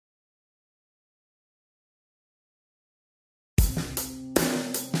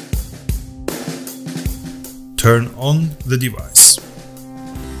Turn on the device.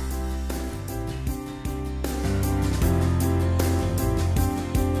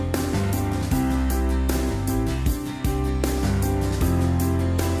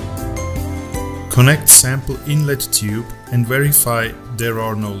 Connect sample inlet tube and verify there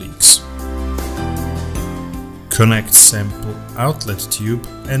are no leaks. Connect sample outlet tube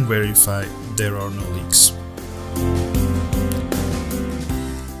and verify there are no leaks.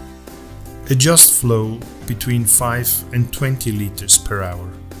 Adjust flow between 5 and 20 liters per hour.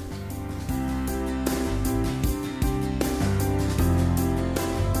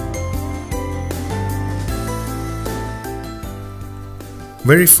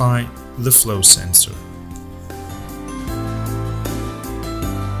 Verify the flow sensor.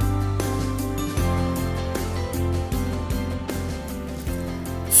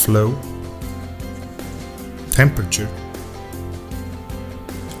 Flow, temperature,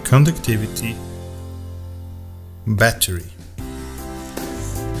 conductivity, battery.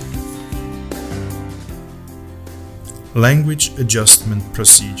 Language adjustment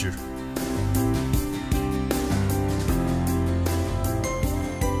procedure.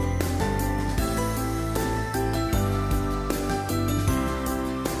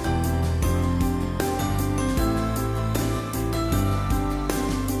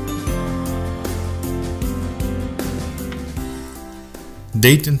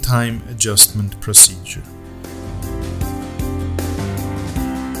 Date and time adjustment procedure.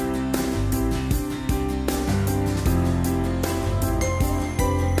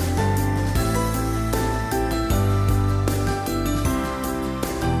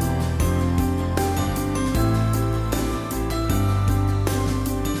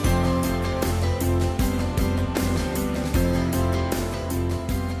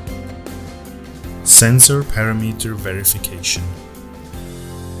 Sensor parameter verification.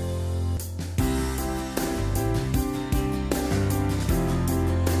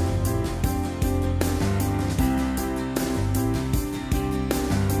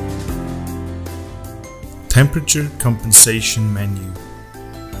 Temperature compensation menu.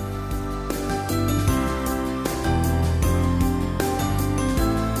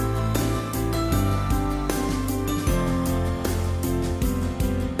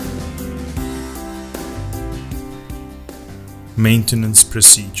 Maintenance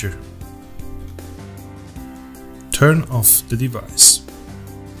procedure. Turn off the device.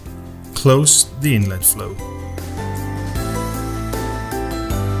 Close the inlet flow.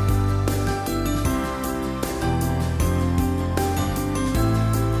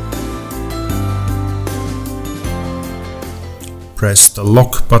 Press the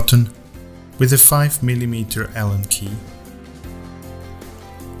lock button with a 5mm Allen key.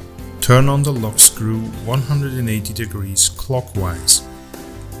 Turn on the lock screw 180 degrees clockwise.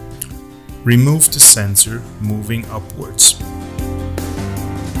 Remove the sensor moving upwards.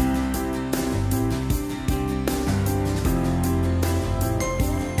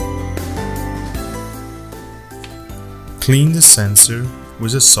 Clean the sensor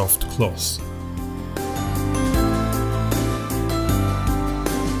with a soft cloth.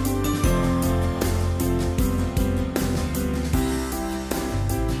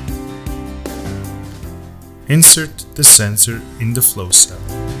 Insert the sensor in the flow cell.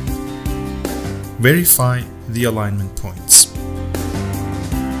 Verify the alignment points.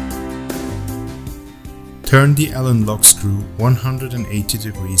 Turn the Allen lock screw 180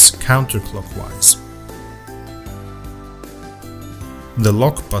 degrees counterclockwise. The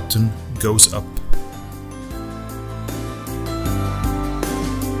lock button goes up.